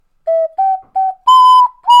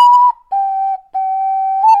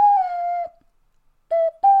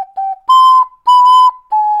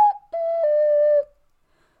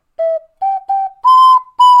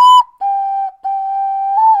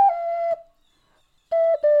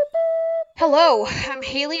Hello, I'm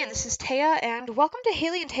Haley and this is Taya, and welcome to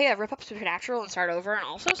Haley and Taya Rip Up Supernatural and Start Over, and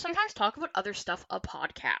also sometimes talk about other stuff, a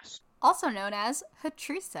podcast. Also known as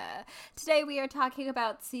Hatrisa. Today we are talking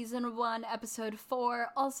about Season 1, Episode 4,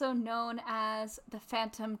 also known as The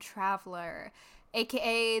Phantom Traveler,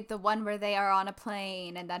 aka the one where they are on a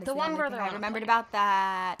plane, and that is the one where only thing they're I remembered about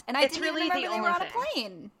that. And I didn't even remember they were on a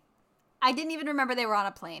plane. I didn't even remember they were on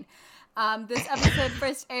a plane. This episode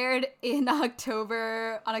first aired on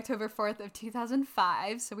October 4th of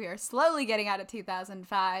 2005, so we are slowly getting out of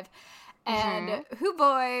 2005. And who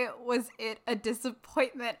boy, was it a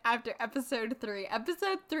disappointment after episode 3.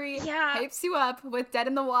 Episode 3 hypes you up with Dead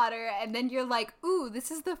in the Water, and then you're like, ooh,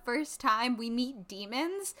 this is the first time we meet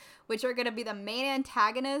demons, which are going to be the main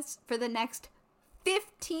antagonists for the next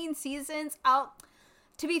 15 seasons.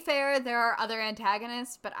 To be fair, there are other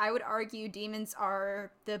antagonists, but I would argue demons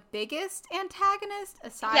are the biggest antagonist,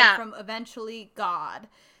 aside from eventually God.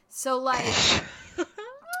 So, like,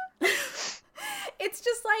 it's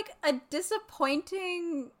just, like, a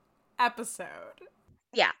disappointing episode.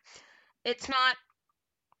 Yeah. It's not...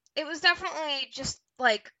 It was definitely just,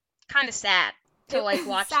 like, kind of sad to, like,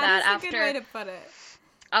 watch that after... That's a good way to put it.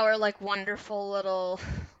 Our, like, wonderful little...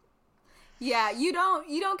 Yeah, you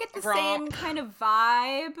don't get the same kind of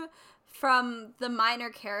vibe from the minor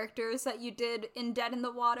characters that you did in Dead in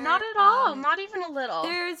the Water. Not at all. Not even a little.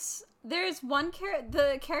 There's one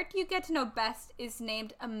the character you get to know best is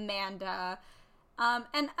named Amanda.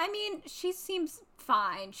 And I mean, she seems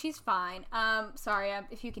fine. She's fine. Sorry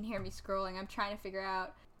if you can hear me scrolling. I'm trying to figure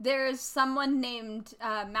out. There's someone named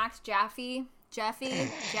Max Jaffe. Jaffe.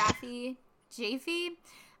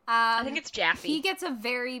 I think it's Jaffe. He gets a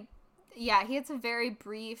very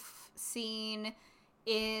brief scene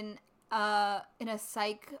in a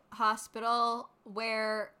psych hospital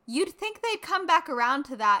where you'd think they'd come back around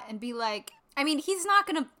to that and be like, I mean, he's not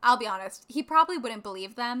gonna, I'll be honest, he probably wouldn't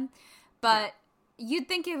believe them, but you'd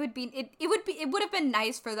think it would have been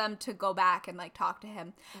nice for them to go back and, like, talk to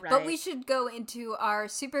him. Right. But we should go into our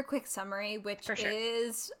super quick summary, which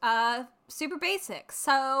is super basic.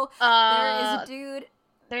 So there is a dude.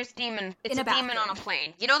 There's demon. It's a demon on a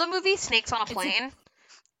plane. You know the movie Snakes on a Plane?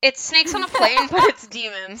 It's snakes on a plane, but it's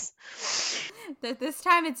demons. This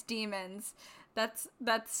time it's demons.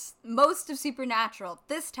 That's most of Supernatural.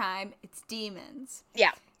 This time it's demons.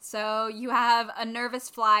 Yeah. So you have a nervous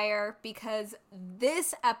flyer because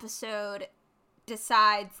this episode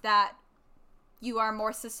decides that you are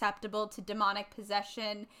more susceptible to demonic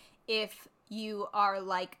possession if you are,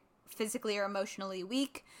 like, physically or emotionally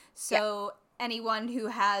weak. So anyone who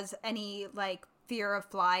has any, like, fear of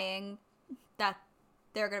flying, that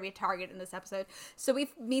they're going to be a target in this episode. So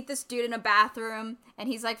we meet this dude in a bathroom, and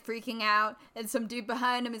he's, like, freaking out, and some dude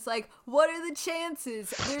behind him is like, what are the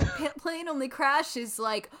chances? Their plane only crashes,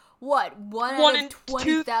 like, what, 1 out of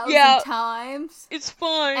 20,000 times? It's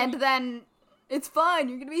fine. And then... It's fine,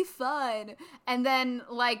 you're gonna be fine. And then,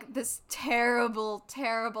 like, this terrible,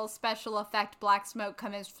 terrible special effect black smoke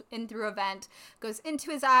comes in through a vent, goes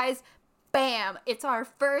into his eyes, bam! It's our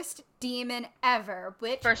first demon ever,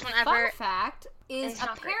 which, first one ever, fun fact, is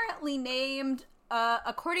apparently named,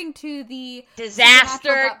 according to the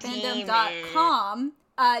Disaster Demon.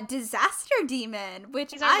 Disaster Demon,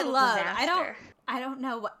 which I love. Disaster. I don't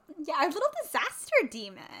know what... Yeah, our little disaster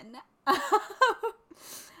demon.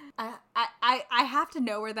 I have to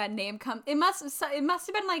know where that name comes. It must have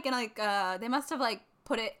been like in like they must have like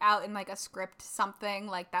put it out in like a script something,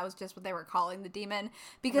 like that was just what they were calling the demon,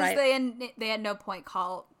 because they had no point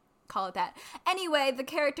call it that. Anyway, the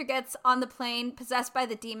character gets on the plane possessed by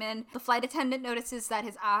the demon. The flight attendant notices that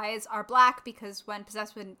his eyes are black because when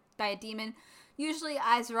possessed by a demon, usually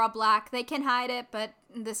eyes are all black. They can hide it, but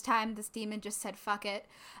this time this demon just said fuck it.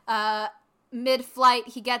 Mid-flight,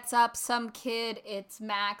 he gets up, some kid, it's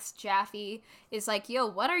Max Jaffe, is like, yo,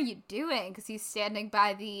 what are you doing? Because he's standing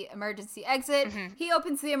by the emergency exit. He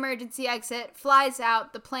opens the emergency exit, flies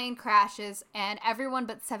out, the plane crashes, and everyone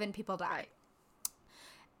but 7 people die.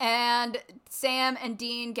 And Sam and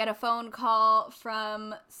Dean get a phone call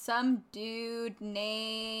from some dude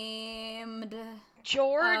named...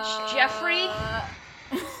 George Jeffrey?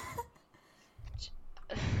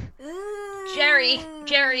 Jerry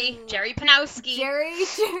Panowski.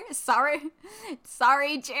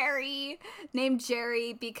 Sorry, Jerry. Named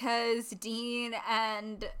Jerry because Dean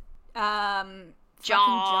and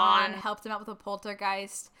John helped him out with a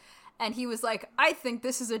poltergeist. And he was like, I think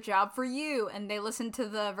this is a job for you. And they listened to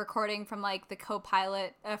the recording from, like, the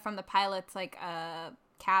co-pilot, from the pilot's, like,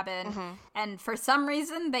 cabin. And for some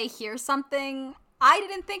reason, they hear something I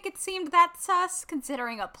didn't think it seemed that sus,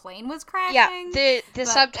 considering a plane was crashing. Yeah, the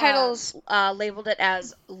subtitles labeled it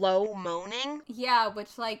as low moaning. Yeah,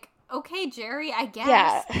 which, like, okay, Jerry, I guess.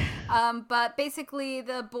 Yeah. But basically,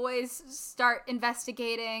 the boys start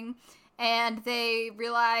investigating, and they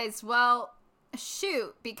realize, well,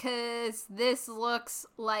 shoot, because this looks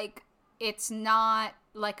like it's not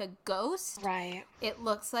like a ghost. Right. It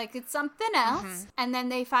looks like it's something else. Mm-hmm. And then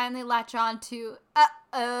they finally latch on to,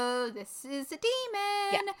 this is a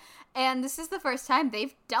demon. Yeah. And this is the first time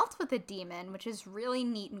they've dealt with a demon, which is really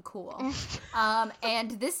neat and cool.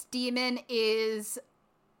 And this demon is,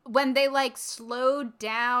 when they, like, slowed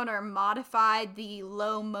down or modified the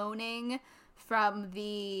low moaning from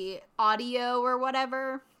the audio or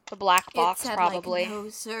whatever. The black box, it said, probably. Like, no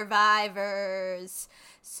survivors.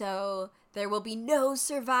 So there will be no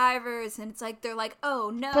survivors. And it's like, they're like,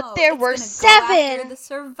 oh no. But there were 7! Go after the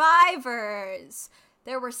survivors.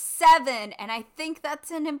 There were 7. And I think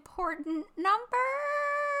that's an important number.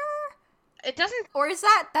 It doesn't. Or is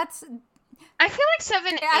that's. I feel like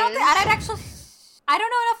 7 I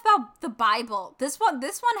don't know enough about the Bible. This one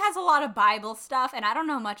has a lot of Bible stuff, and I don't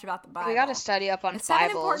know much about the Bible. We gotta study up on Bibles. Is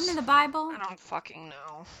 7 important in the Bible? I don't fucking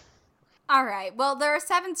know. All right. Well, there are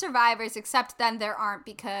 7 survivors, except then there aren't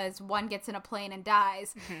because one gets in a plane and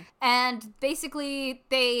dies. Mm-hmm. And basically,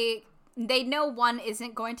 they know one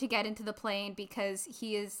isn't going to get into the plane because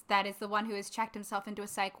that is the one who has checked himself into a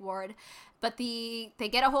psych ward. But they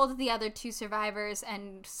get a hold of the other 2 survivors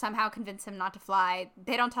and somehow convince him not to fly.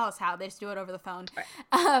 They don't tell us how. They just do it over the phone.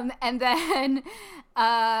 Right. And then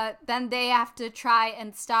they have to try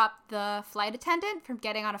and stop the flight attendant from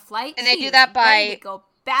getting on a flight. And they do that by go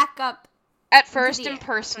back up. At first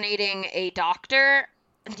impersonating a doctor.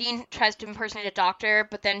 Dean tries to impersonate a doctor,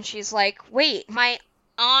 but then she's like, wait, my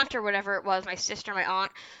aunt or whatever it was, my sister, my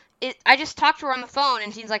aunt, I just talked to her on the phone,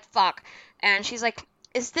 and Dean's like, fuck. And she's like,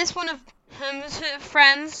 is this one of his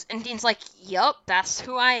friends? And Dean's like, yup, that's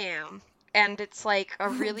who I am. And it's like a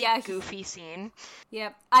really goofy scene.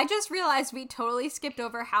 Yep. I just realized we totally skipped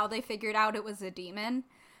over how they figured out it was a demon.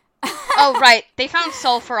 Oh, right. They found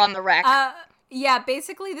sulfur on the wreck. Yeah,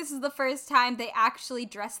 basically this is the first time they actually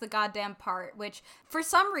dress the goddamn part, which for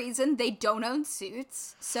some reason they don't own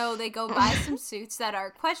suits, so they go buy some suits that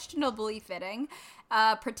are questionably fitting,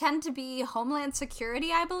 pretend to be Homeland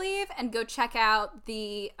Security, I believe, and go check out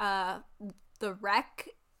the wreck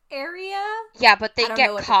area. Yeah, but they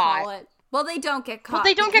get caught. Well, they don't get caught. Well,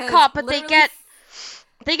 they don't get caught, but they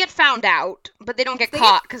get found out, but they don't get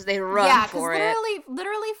caught because they run for it. Yeah,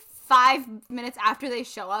 literally 5 minutes after they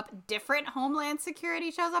show up, different Homeland Security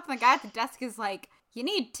shows up, and the guy at the desk is like, you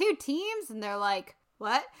need 2 teams? And they're like,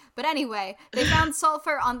 what? But anyway, they found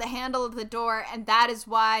sulfur on the handle of the door, and that is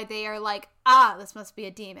why they are like, this must be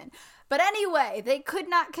a demon. But anyway, they could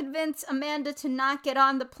not convince Amanda to not get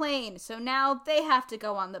on the plane, so now they have to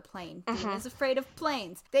go on the plane. Dean is afraid of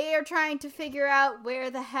planes. They are trying to figure out where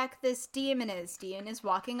the heck this demon is. Dean is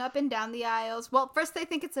walking up and down the aisles. Well, first they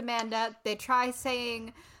think it's Amanda. They try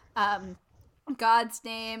saying God's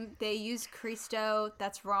name. They use Christo.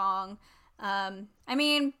 That's wrong. I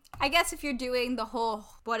mean, I guess if you're doing the whole,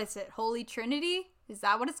 what is it, Holy Trinity? Is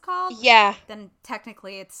that what it's called? Yeah. Then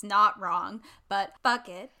technically it's not wrong, but fuck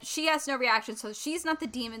it. She has no reaction, so she's not the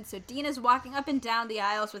demon, so Dean is walking up and down the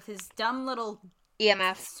aisles with his dumb little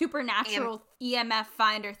EMF. Supernatural EMF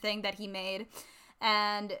finder thing that he made.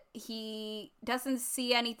 And he doesn't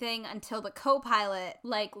see anything until the co-pilot,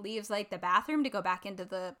 like, leaves, like, the bathroom to go back into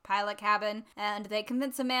the pilot cabin. And they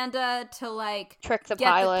convince Amanda to, like, trick the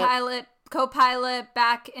get the co-pilot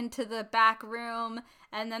back into the back room.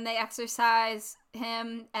 And then they exercise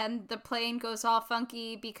him, and the plane goes all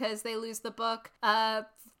funky because they lose the book.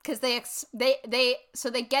 Because so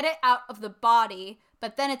they get it out of the body,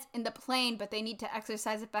 but then it's in the plane, but they need to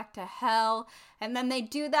exercise it back to hell. And then they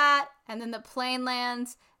do that, and then the plane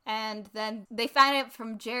lands, and then they find it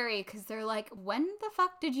from Jerry, because they're like, when the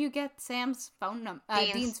fuck did you get Sam's phone number?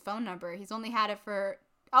 Dean's phone number. He's only had it for,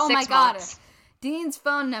 6 months. Dean's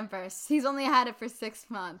phone number. He's only had it for 6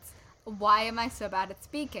 months. Why am I so bad at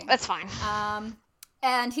speaking? That's fine.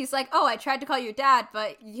 And he's like, I tried to call your dad,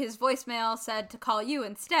 but his voicemail said to call you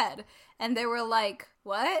instead. And they were like,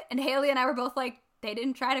 what? And Haley and I were both like, they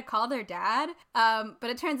didn't try to call their dad. But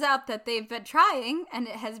it turns out that they've been trying, and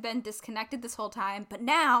it has been disconnected this whole time. But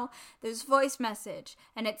now there's voice message,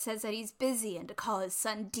 and it says that he's busy and to call his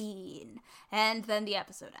son Dean. And then the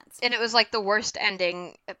episode ends. And it was like the worst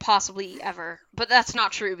ending possibly ever. But that's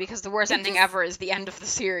not true, because the worst ending ever is the end of the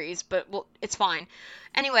series. But well, it's fine.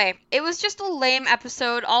 Anyway, it was just a lame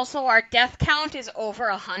episode. Also, our death count is over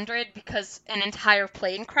 100 because an entire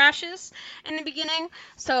plane crashes in the beginning.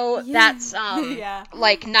 So that's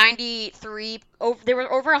like 93. There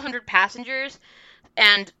were over 100 passengers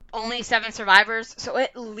and only 7 survivors. So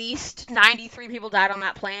at least 93 people died on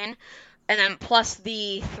that plane. And then plus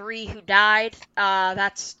the 3 who died,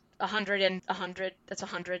 that's 100 and 100. That's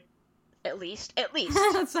 100 at least.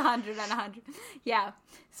 That's 100 and 100. Yeah.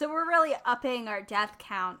 So we're really upping our death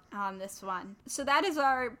count on this one. So that is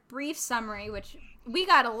our brief summary, which we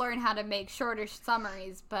got to learn how to make shorter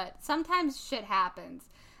summaries, but sometimes shit happens.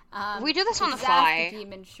 We do this on the fly.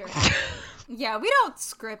 Demon shirt. Yeah, we don't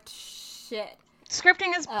script shit.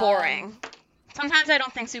 Scripting is boring. Sometimes I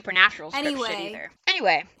don't think Supernatural script shit either.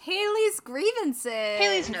 Anyway. Haley's grievances.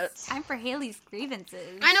 Haley's notes. Time for Haley's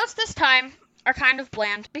grievances. My notes this time are kind of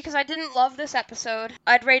bland because I didn't love this episode.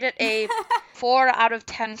 I'd rate it a 4 out of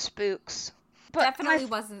 10 spooks. But definitely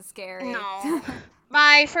wasn't scary. No.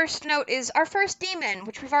 My first note is our first demon,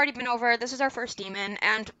 which we've already been over. This is our first demon,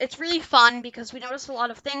 and it's really fun because we notice a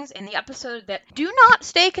lot of things in the episode that do not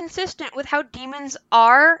stay consistent with how demons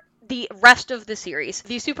are the rest of the series.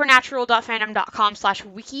 The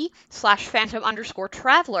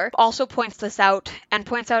supernatural.fandom.com/wiki/phantom_traveler also points this out and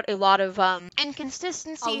points out a lot of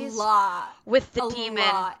inconsistencies with the demon,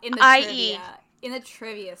 i.e. in the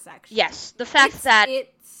trivia section. Yes, the fact that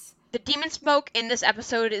the demon smoke in this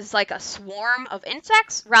episode is like a swarm of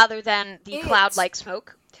insects rather than the cloud-like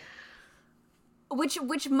smoke.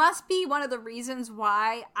 Which must be one of the reasons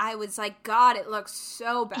why I was like, God, it looks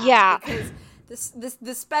so bad. Yeah. Because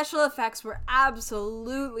the special effects were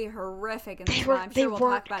absolutely horrific in this one. I'm sure we'll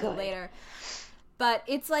talk about it later. But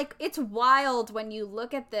it's like, it's wild when you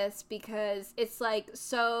look at this because it's like,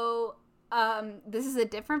 so this is a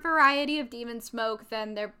different variety of demon smoke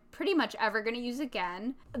than they're pretty much ever going to use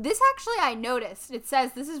again. This actually I noticed. It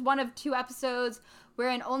says this is one of 2 episodes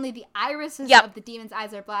wherein only the irises of the demon's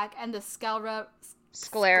eyes are black and the sclera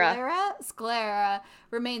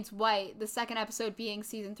remains white. The second episode being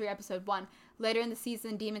season 3, episode 1. Later in the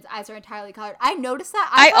season, demon's eyes are entirely colored. I noticed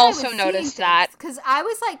that. I also noticed that because I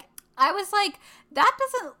was like, that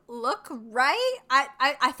doesn't look right.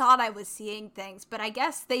 I thought I was seeing things, but I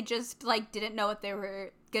guess they just like didn't know what they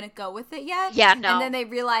were gonna go with it yet. Yeah, no. And then they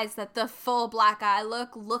realized that the full black eye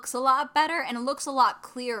look looks a lot better and it looks a lot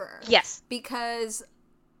clearer. Yes, because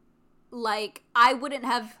like I wouldn't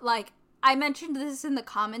have like. I mentioned this in the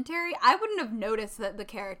commentary. I wouldn't have noticed that the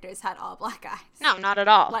characters had all black eyes. No, not at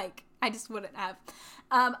all. Like, I just wouldn't have.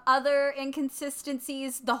 Other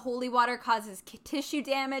inconsistencies, the holy water causes tissue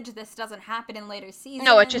damage. This doesn't happen in later seasons.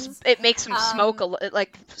 No, it makes them smoke, it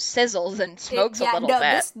like sizzles and smokes a little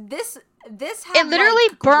bit. This had, it literally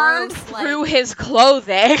like, burned gross, through his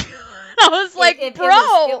clothing. I was like,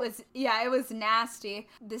 bro! It was nasty.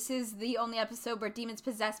 This is the only episode where demons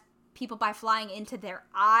possess people by flying into their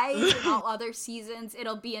eyes. In all other seasons,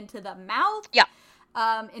 it'll be into the mouth. Yeah.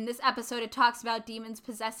 In this episode, it talks about demons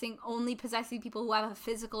only possessing people who have a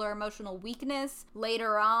physical or emotional weakness.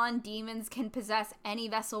 Later on, demons can possess any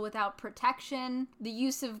vessel without protection. The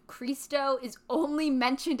use of Christo is only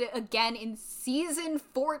mentioned again in season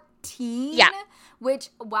 14. Yeah. Which,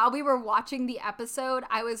 while we were watching the episode,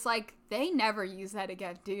 I was like, they never use that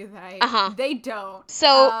again, do they? They don't.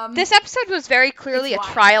 So, this episode was very clearly a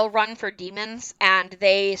trial run for demons, and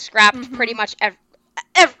they scrapped pretty much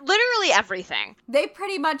literally everything. They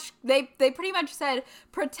pretty much said,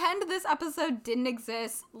 pretend this episode didn't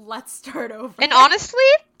exist, let's start over. And honestly,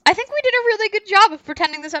 I think we did a really good job of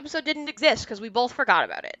pretending this episode didn't exist, because we both forgot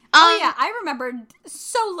about it. Yeah, I remembered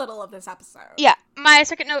so little of this episode. Yeah, my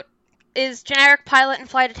second note is generic pilot and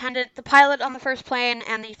flight attendant. The pilot on the first plane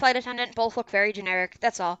and the flight attendant both look very generic,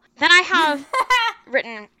 that's all. Then I have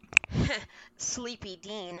written Sleepy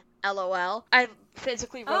Dean, LOL. I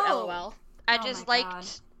physically wrote LOL. I just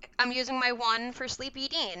liked, I'm using my 1 for Sleepy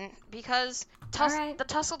Dean, because the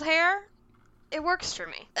tousled hair, it works for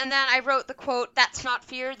me. And then I wrote the quote, "That's not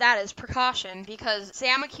fear, that is precaution," because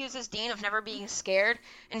Sam accuses Dean of never being scared,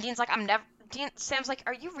 and Dean's like, Sam's like,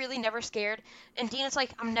 "Are you really never scared?" And Dean is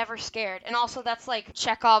like, "I'm never scared." And also that's like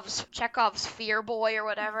Chekhov's fear boy or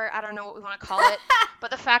whatever. I don't know what we want to call it.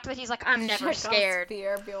 But the fact that he's like, "I'm never scared."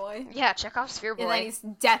 Fear boy. Yeah, Chekhov's fear boy. And then he's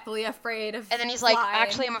deathly afraid of And then he's flying. like,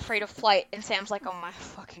 "Actually, I'm afraid of flight." And Sam's like, "Oh my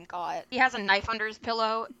fucking God." He has a knife under his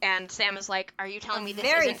pillow, and Sam is like, "Are you telling me this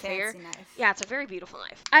isn't fear?" Knife. Yeah, it's a very beautiful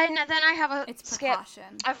knife. And then I have It's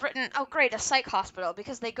precaution. I've written, oh great, a psych hospital,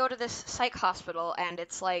 because they go to this psych hospital, and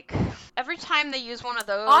it's like, every time they use one of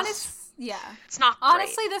those, it's not great.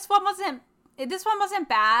 Honestly, this one wasn't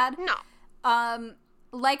bad. No.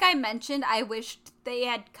 like I mentioned, I wished they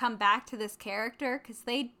had come back to this character because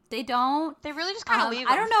they don't. They really just kind of leave him.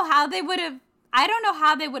 I don't know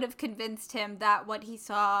how they would have convinced him that what he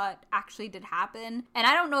saw actually did happen. And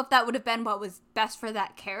I don't know if that would have been what was best for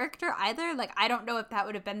that character either. Like, I don't know if that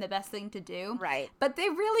would have been the best thing to do. Right. But they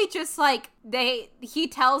really just, like, he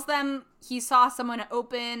tells them he saw someone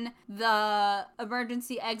open the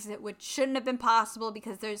emergency exit, which shouldn't have been possible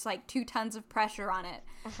because there's, like, 2 tons of pressure on it.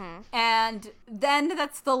 Mm-hmm. And then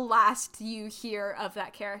that's the last you hear of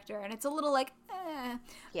that character. And it's a little like, eh.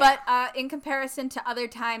 Yeah. But in comparison to other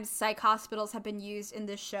times psych hospitals have been used in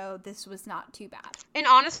this show, this was not too bad. And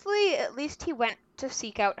honestly, at least he went to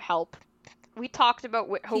seek out help. We talked about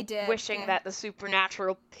wishing that the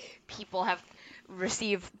supernatural people have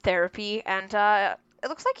received therapy, and it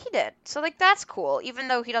looks like he did. So, like, that's cool, even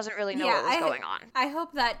though he doesn't really know what was going on. I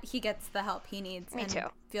hope that he gets the help he needs. Me too.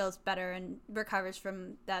 Feels better and recovers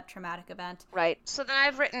from that traumatic event. Right. So then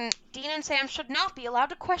I've written, Dean and Sam should not be allowed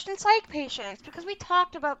to question psych patients, because we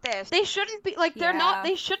talked about this. They shouldn't be, like,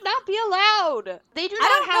 they should not be allowed. They do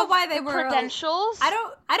not have why they were credentials. I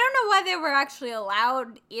don't know why they were actually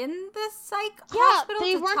allowed in the psych hospital.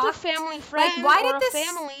 They weren't a family friend, like, why did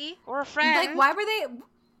family or a friend. Like, why were they...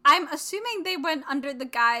 I'm assuming they went under the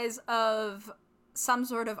guise of some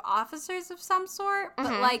sort of officers of some sort,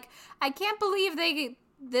 but like, I can't believe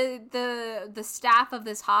the staff of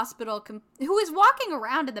this hospital who is walking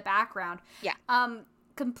around in the background,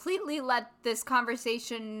 completely let this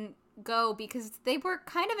conversation go because they were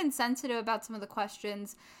kind of insensitive about some of the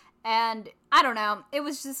questions, and I don't know, it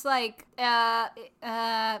was just like it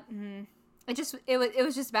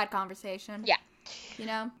was just bad conversation. Yeah. You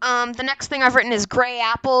know? The next thing I've written is gray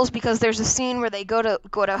apples, because there's a scene where they go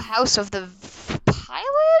to house of the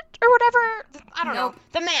pilot or whatever. I don't know.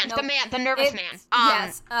 The nervous man.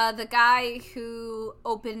 Yes, the guy who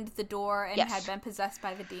opened the door and had been possessed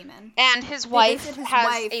by the demon. And his wife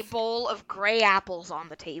has a bowl of gray apples on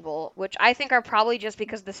the table, which I think are probably just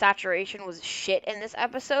because the saturation was shit in this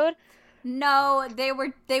episode. No, they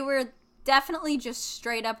were definitely just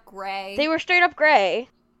straight up gray. They were straight up gray.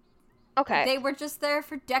 Okay. They were just there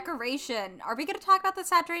for decoration. Are we going to talk about the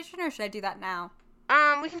saturation, or should I do that now?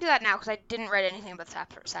 We can do that now, because I didn't write anything about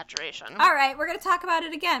saturation. All right, we're going to talk about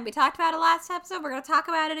it again. We talked about it last episode. We're going to talk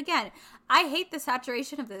about it again. I hate the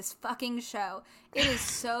saturation of this fucking show. It is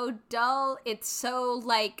so dull. It's so,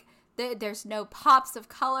 like... There's no pops of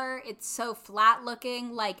color. It's so flat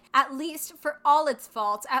looking. Like, at least for all its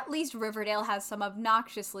faults, at least Riverdale has some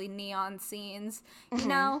obnoxiously neon scenes. You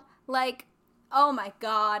know? Like... Oh my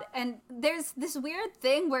god. And there's this weird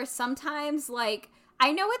thing where sometimes, like,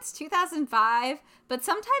 I know it's 2005, but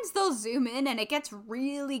sometimes they'll zoom in and it gets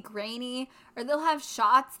really grainy, or they'll have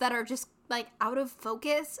shots that are just, like, out of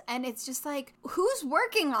focus, and it's just like, who's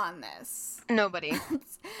working on this? Nobody.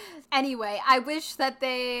 Anyway, I wish that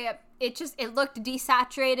it looked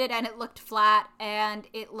desaturated, and it looked flat, and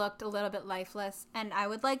it looked a little bit lifeless, and I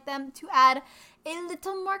would like them to add a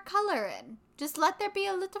little more color in. Just let there be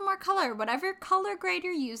a little more color. Whatever color grade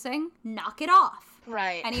you're using, knock it off.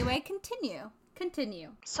 Right. Anyway, continue.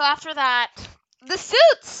 So after that, the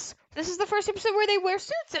suits! This is the first episode where they wear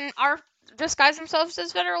suits and are disguise themselves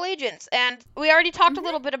as federal agents. And we already talked a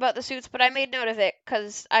little bit about the suits, but I made note of it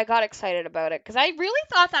because I got excited about it. Because I really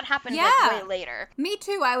thought that happened way later. Me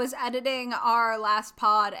too. I was editing our last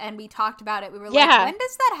pod and we talked about it. We were like, when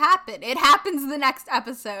does that happen? It happens the next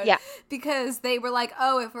episode. Yeah. Because they were like,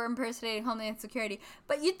 oh, if we're impersonating Homeland Security.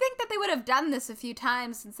 But you'd think that they would have done this a few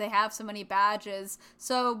times since they have so many badges.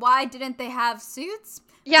 So why didn't they have suits?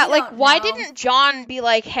 Yeah, like, why didn't John be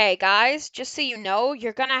like, hey, guys, just so you know,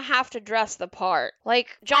 you're gonna have to dress the part.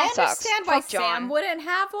 Like, John sucks. I understand why Sam wouldn't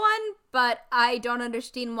have one, but I don't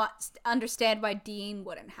understand why Dean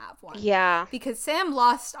wouldn't have one. Yeah. Because Sam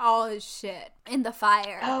lost all his shit in the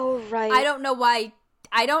fire. Oh, right. I don't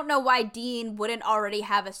know why Dean wouldn't already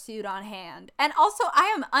have a suit on hand. And also,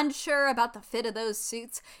 I am unsure about the fit of those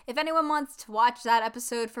suits. If anyone wants to watch that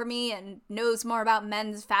episode for me and knows more about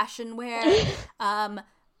men's fashion wear,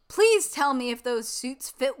 please tell me if those suits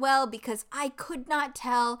fit well, because I could not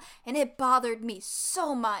tell, and it bothered me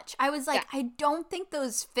so much. I was like, I don't think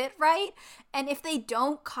those fit right, and if they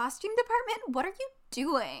don't, costume department, what are you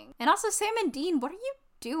doing? And also, Sam and Dean, what are you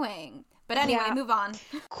doing? But anyway, move on.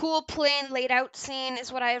 Cool plane laid out scene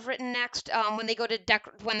is what I have written next. When they go to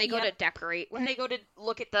decorate, when they go to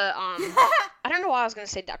look at the I don't know why I was gonna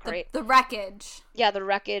say decorate. The wreckage. Yeah, the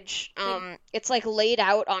wreckage. It's like laid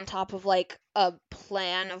out on top of like a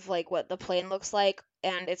plan of like what the plane looks like,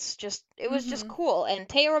 and it was just cool. And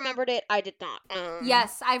Taya remembered it. I did not.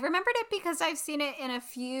 Yes, I remembered it because I've seen it in a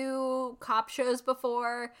few cop shows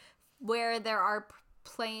before, where there are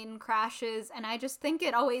plane crashes, and I just think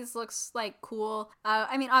it always looks like cool.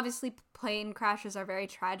 I mean, obviously plane crashes are very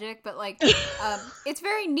tragic, but like it's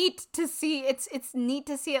very neat to see. It's neat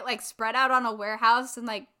to see it like spread out on a warehouse and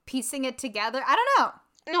like piecing it together. I don't know.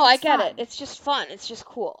 No, I get it. It's just fun. It's just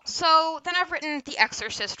cool. So then I've written The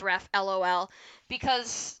Exorcist ref, LOL,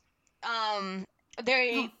 because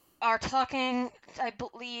they are talking, I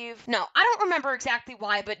believe. No, I don't remember exactly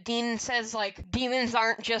why, but Dean says like demons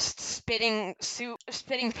aren't just spitting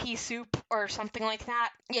pea soup or something like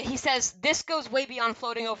that. Yeah, he says this goes way beyond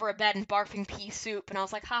floating over a bed and barfing pea soup, and I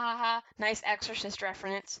was like, ha ha ha, nice Exorcist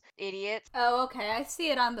reference, idiot. Oh, okay, I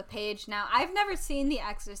see it on the page now. I've never seen The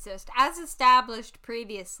Exorcist, as established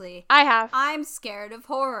previously. I have. I'm scared of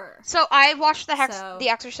horror. So I watched The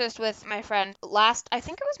Exorcist with my friend I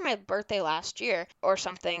think it was my birthday last year or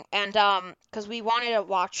something, and because we wanted to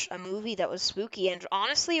watch a movie that was spooky, and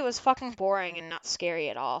honestly it was fucking boring and not scary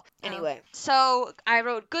at all. Anyway, so I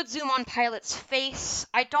wrote good zoom on pilot's face.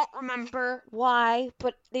 I don't remember why,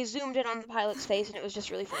 but they zoomed in on the pilot's face and it was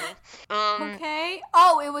just really funny. Okay.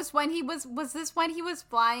 Oh, it was when was this when he was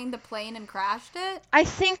flying the plane and crashed it? I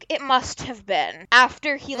think it must have been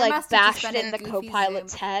after he like bashed in the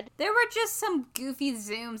co-pilot's head. There were just some goofy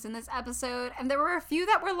zooms in this episode, and there were a few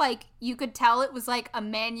that were like, you could tell it was like a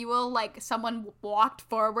manual, like someone walked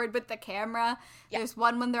forward with the camera. Yeah. There's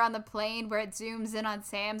one when they're on the plane where it zooms in on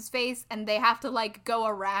Sam's face and they have to like go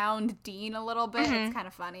around Dean a little bit. It's kind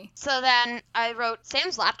of funny. So then I wrote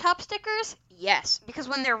Sam's laptop stickers. Yes, because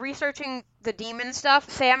when they're researching the demon stuff,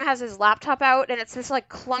 Sam has his laptop out, and it's this like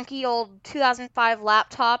clunky old 2005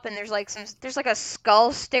 laptop, and there's like a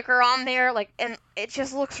skull sticker on there, like, and it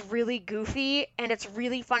just looks really goofy, and it's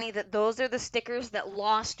really funny that those are the stickers that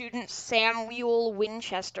law student Samuel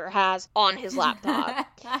Winchester has on his laptop.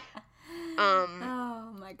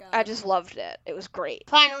 Oh my god. I just loved it. It was great.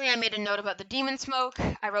 Finally, I made a note about the demon smoke.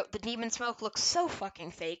 I wrote the demon smoke looks so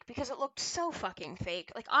fucking fake because it looked so fucking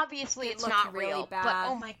fake. Like, obviously it's not really real, bad. but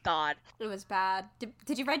oh my god. It was bad.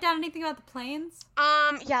 Did you write down anything about the planes?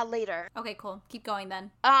 Yeah, later. Okay, cool. Keep going then.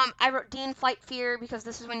 I wrote Dean flight fear because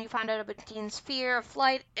this is when you find out about Dean's fear of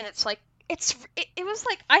flight, and it's like, it was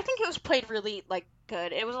like, I think it was played really, like,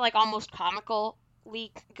 good. It was like almost comical.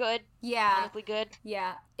 Good. Yeah. Comically good.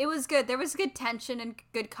 Yeah. It was good. There was good tension and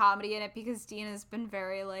good comedy in it because Dean has been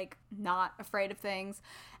very, like, not afraid of things.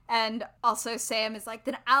 And also Sam is like,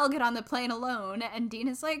 then I'll get on the plane alone. And Dean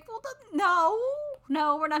is like, well,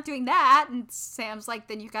 no, we're not doing that. And Sam's like,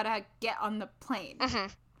 then you gotta get on the plane.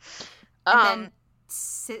 Mm-hmm.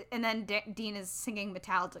 And then Dean is singing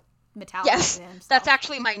Metallica. Yes, that's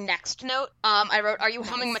actually my next note. I wrote, are you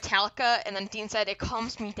humming Metallica? And then Dean said, it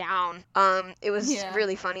calms me down. It was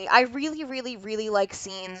really funny. I really, really, really like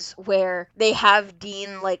scenes where they have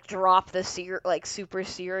Dean, like, drop the super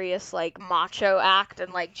serious, like, macho act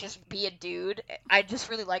and, like, just be a dude. I just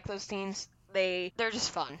really like those scenes. They're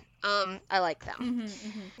just fun. I like them.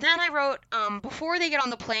 Then I wrote, before they get on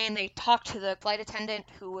the plane, they talk to the flight attendant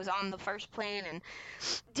who was on the first plane, and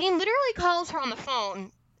Dean literally calls her on the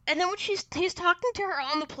phone. And then when he's talking to her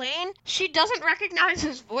on the plane, she doesn't recognize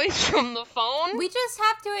his voice from the phone. We just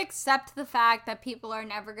have to accept the fact that people are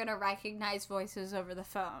never going to recognize voices over the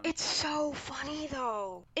phone. It's so funny,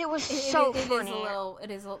 though. It was so funny. It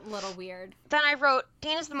is a little weird. Then I wrote,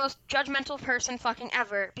 Dean is the most judgmental person fucking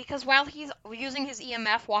ever, because while he's using his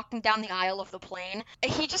EMF walking down the aisle of the plane,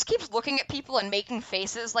 he just keeps looking at people and making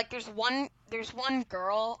faces. Like, there's one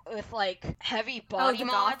girl with, like, heavy body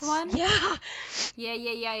mods. Goth one? Yeah.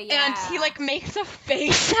 Yeah. And he, like, makes a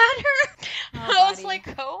face at her. I was like,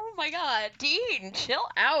 oh my god, Dean, chill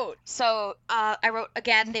out. So, I wrote,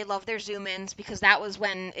 again, they love their zoom-ins, because that was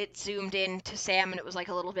when it zoomed in to Sam and it was, like,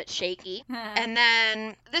 a little bit shaky. And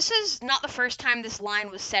then, this is not the first time this line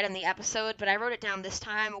was said in the episode, but I wrote it down this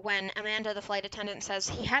time when Amanda, the flight attendant, says,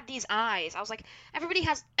 he had these eyes. I was like, everybody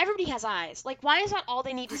has eyes. Like, why is that all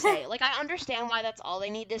they need to say? Like, I understand why that's all they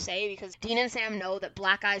need to say, because Dean and Sam know that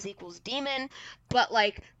black eyes equals demon, but,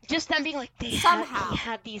 like, just them being like, he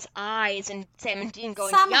had these eyes, and Sam and Dean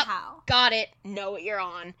going, yep, got it, know what you're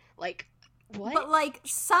on. Like, what? But, like,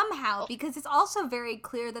 somehow, because it's also very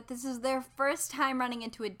clear that this is their first time running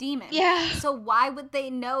into a demon. Yeah. So why would they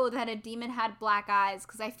know that a demon had black eyes?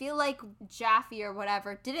 Because I feel like Jaffe or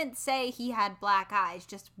whatever didn't say he had black eyes,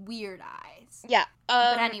 just weird eyes. Yeah.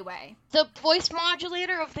 But anyway. The voice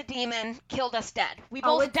modulator of the demon killed us dead. We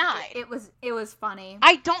both died. It was funny.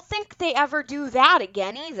 I don't think they ever do that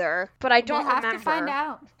again either, but I don't remember. We'll have to find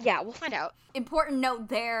out. Yeah, we'll find out. Important note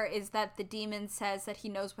there is that the demon says that he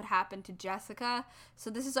knows what happened to Jessica. So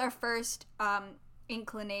this is our first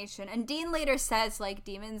inclination. And Dean later says, like,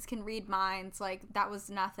 demons can read minds, like, that was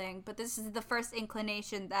nothing. But this is the first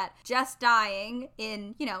inclination that Jess dying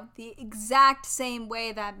in, you know, the exact same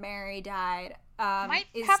way that Mary died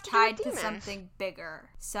is tied to something bigger.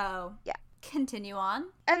 So, yeah. Continue on.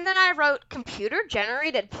 And then I wrote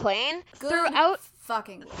computer-generated plane. Throughout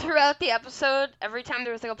the episode, every time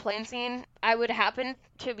there was like a plane scene, I would happen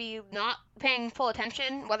to be not paying full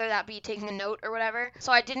attention, whether that be taking a note or whatever.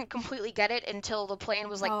 So I didn't completely get it until the plane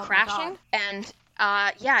was like crashing. And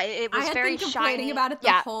it was very shiny. I had been complaining about it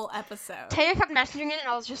the whole episode. Taya kept messaging it, and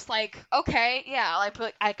I was just like, okay, yeah,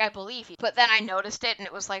 I believe you. But then I noticed it, and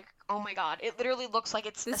it was like, oh my god, it literally looks like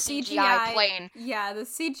it's a CGI plane. Yeah, the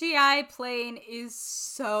CGI plane is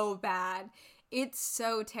so bad. It's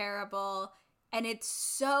so terrible. And it's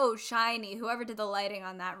so shiny. Whoever did the lighting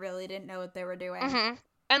on that really didn't know what they were doing. Mm-hmm.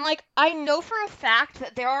 And, like, I know for a fact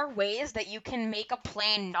that there are ways that you can make a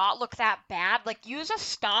plane not look that bad. Like, use a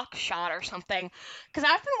stock shot or something. Because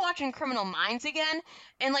I've been watching Criminal Minds again.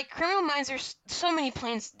 And, like, Criminal Minds, there's so many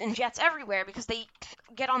planes and jets everywhere because they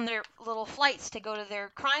get on their little flights to go to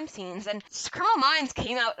their crime scenes. And Criminal Minds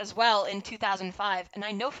came out as well in 2005. And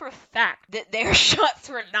I know for a fact that their shots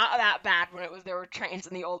were not that bad when there were trains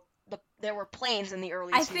in the old... There were planes in the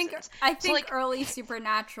early seasons. I think like, early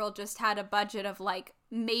Supernatural just had a budget of, like,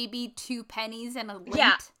 maybe 2 pennies and a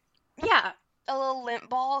lint. Yeah, a little lint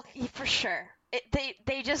ball, for sure.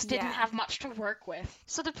 They just didn't have much to work with.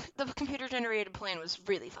 So the computer-generated plane was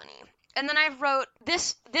really funny. And then I wrote,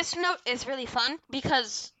 this note is really fun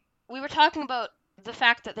because we were talking about the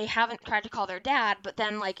fact that they haven't tried to call their dad, but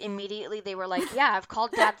then, like, immediately they were like, yeah, I've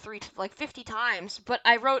called dad 50 times. But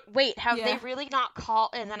I wrote, wait, have they really not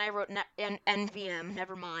called? And then I wrote NVM,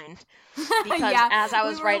 never mind. Because as I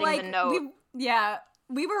was writing the note.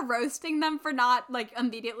 We were roasting them for not, like,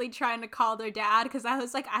 immediately trying to call their dad, because I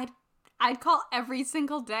was like, I'd call every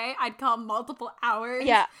single day. I'd call multiple hours.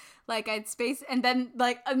 Yeah. Like, I'd space, and then,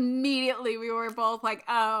 like, immediately we were both like,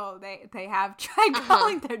 oh, they have tried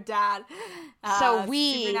calling their dad. So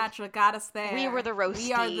Supernatural got us there. We were the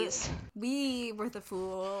roasties. We were the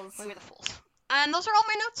fools. We were the fools. And those are all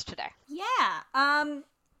my notes today.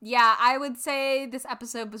 Yeah, I would say this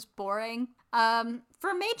episode was boring.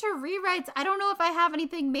 For major rewrites, I don't know if I have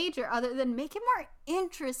anything major other than make it more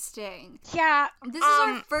interesting. Yeah. This is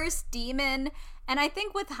our first demon, and I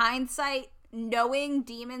think with hindsight, knowing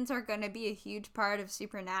demons are going to be a huge part of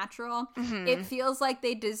Supernatural, it feels like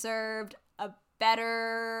they deserved a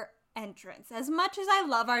better entrance. As much as I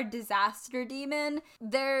love our disaster demon,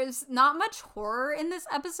 there's not much horror in this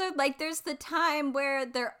episode. Like, there's the time where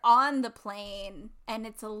they're on the plane and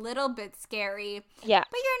it's a little bit scary. Yeah.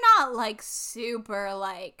 But you're not, like, super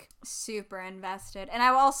invested. And I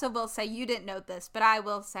also will say, you didn't note this, but I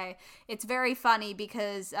will say it's very funny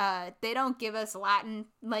because they don't give us Latin,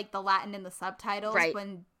 like the Latin in the subtitles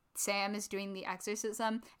when Sam is doing the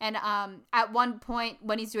exorcism, and at one point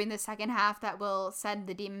when he's doing the second half that will send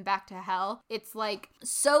the demon back to hell, it's like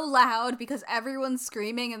so loud because everyone's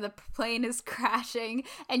screaming and the plane is crashing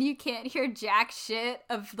and you can't hear jack shit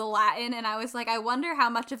of the Latin. And I was like, I wonder how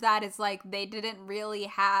much of that is like they didn't really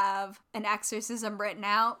have an exorcism written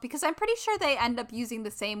out, because I'm pretty sure they end up using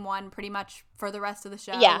the same one pretty much for the rest of the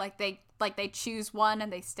show. Like they choose one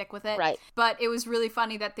and they stick with it. Right. But it was really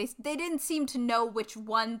funny that they didn't seem to know which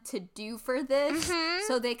one to do for this.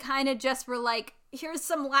 So they kind of just were like, here's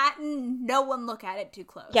some Latin, no one look at it too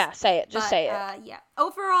close. Yeah, say it. Just say it. Yeah.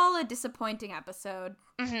 Overall, a disappointing episode.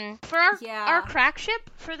 For our crack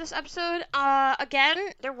ship for this episode, again,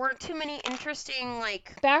 there weren't too many interesting,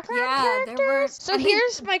 like, background characters. There were. So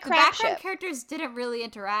here's my crack ship. The background characters didn't really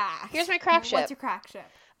interact. Here's my crack ship. What's your crack ship?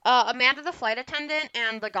 Amanda the flight attendant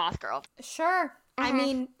and the goth girl. Sure. I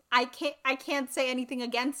mean, I can't say anything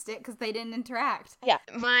against it because they didn't interact. Yeah.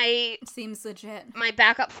 Seems legit. My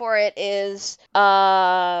backup for it is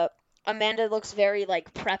Amanda looks very,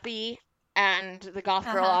 like, preppy, and the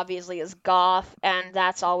goth girl obviously is goth, and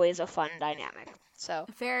that's always a fun dynamic. So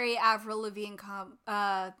very Avril Lavigne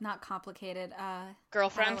not complicated.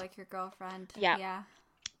 Girlfriend. I like your girlfriend. Yeah.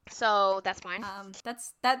 So that's mine.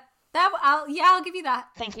 I'll give you that.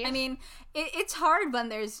 Thank you. I mean, it's hard when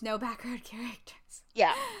there's no background characters.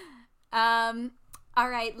 Yeah. All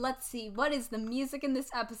right, let's see. What is the music in this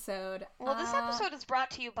episode? Well, this episode is brought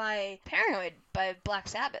to you by Paranoid by Black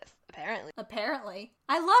Sabbath, Apparently.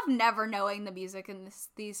 I love never knowing the music in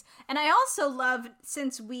these. And I also love,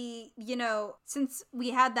 since we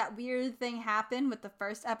had that weird thing happen with the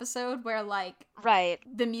first episode where, like,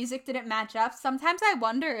 the music didn't match up. Sometimes I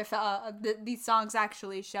wonder if these songs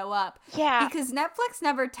actually show up. Yeah. Because Netflix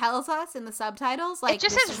never tells us in the subtitles, like, it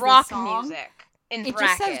just says rock music. in it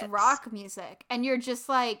brackets. just says rock music, and you're just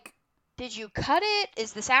like, did you cut it?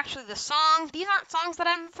 Is this actually the song? These aren't songs that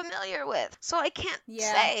I'm familiar with, so I can't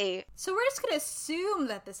say. So we're just going to assume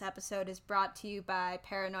that this episode is brought to you by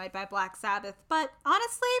Paranoid by Black Sabbath, but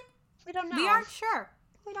honestly, we don't know. We aren't sure.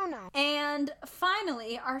 We don't know. And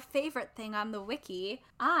finally, our favorite thing on the wiki,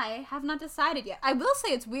 I have not decided yet. I will say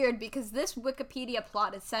it's weird because this Wikipedia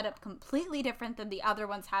plot is set up completely different than the other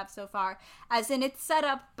ones have so far, as in it's set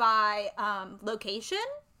up by location,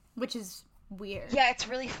 which is weird. Yeah, it's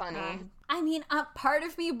really funny. I mean, part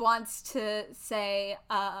of me wants to say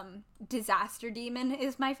Disaster Demon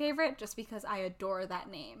is my favorite just because I adore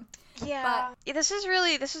that name. Yeah. But this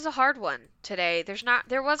is a hard one today.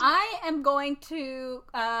 I am going to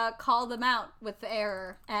call them out with the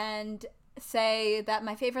error and say that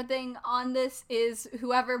my favorite thing on this is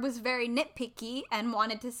whoever was very nitpicky and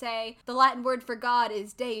wanted to say the Latin word for God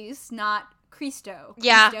is Deus, not Christo.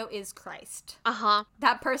 Yeah. Christo is Christ. Uh-huh.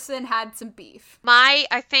 That person had some beef.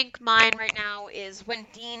 I think mine right now is when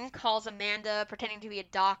Dean calls Amanda pretending to be a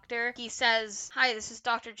doctor. He says, "Hi, this is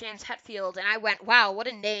Dr. James Hetfield," and I went, "Wow, what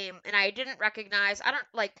a name!" And I didn't recognize.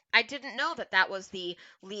 I didn't know that was the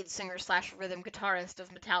lead singer / rhythm guitarist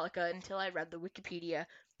of Metallica until I read the Wikipedia.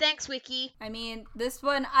 Thanks, Wiki. I mean, this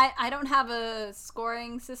one, I don't have a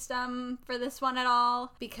scoring system for this one at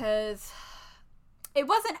all because it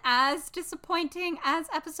wasn't as disappointing as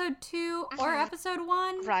episode 2 or episode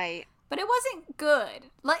 1. Right. But it wasn't good.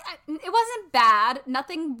 Like, it wasn't bad.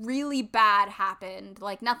 Nothing really bad happened.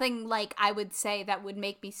 Like, nothing, like, I would say that would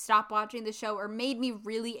make me stop watching the show or made me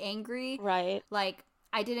really angry. Right. Like,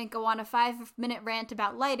 I didn't go on a 5-minute rant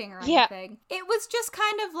about lighting or anything. It was just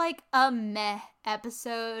kind of like a meh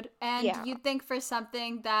episode. And you'd think for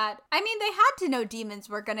something that, I mean, they had to know demons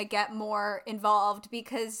were going to get more involved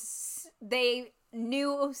because they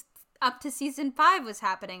knew up to season 5 was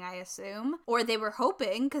happening, I assume, or they were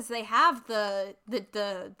hoping because they have the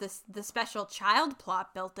special child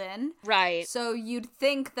plot built in, right? So you'd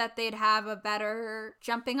think that they'd have a better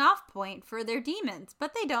jumping off point for their demons,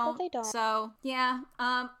 but they don't. So yeah,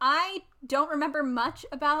 I don't remember much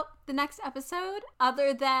about the next episode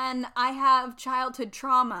other than I have childhood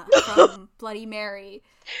trauma from Bloody Mary.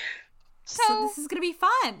 So this is gonna be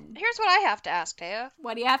fun. Here's what I have to ask, Taya.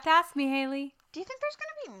 What do you have to ask me, Haley? Do you think there's going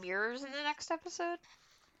to be mirrors in the next episode?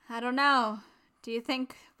 I don't know. Do you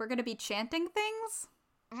think we're going to be chanting things?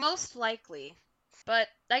 Most likely. But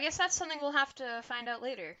I guess that's something we'll have to find out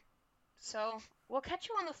later. So, we'll catch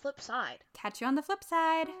you on the flip side. Catch you on the flip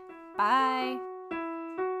side. Bye.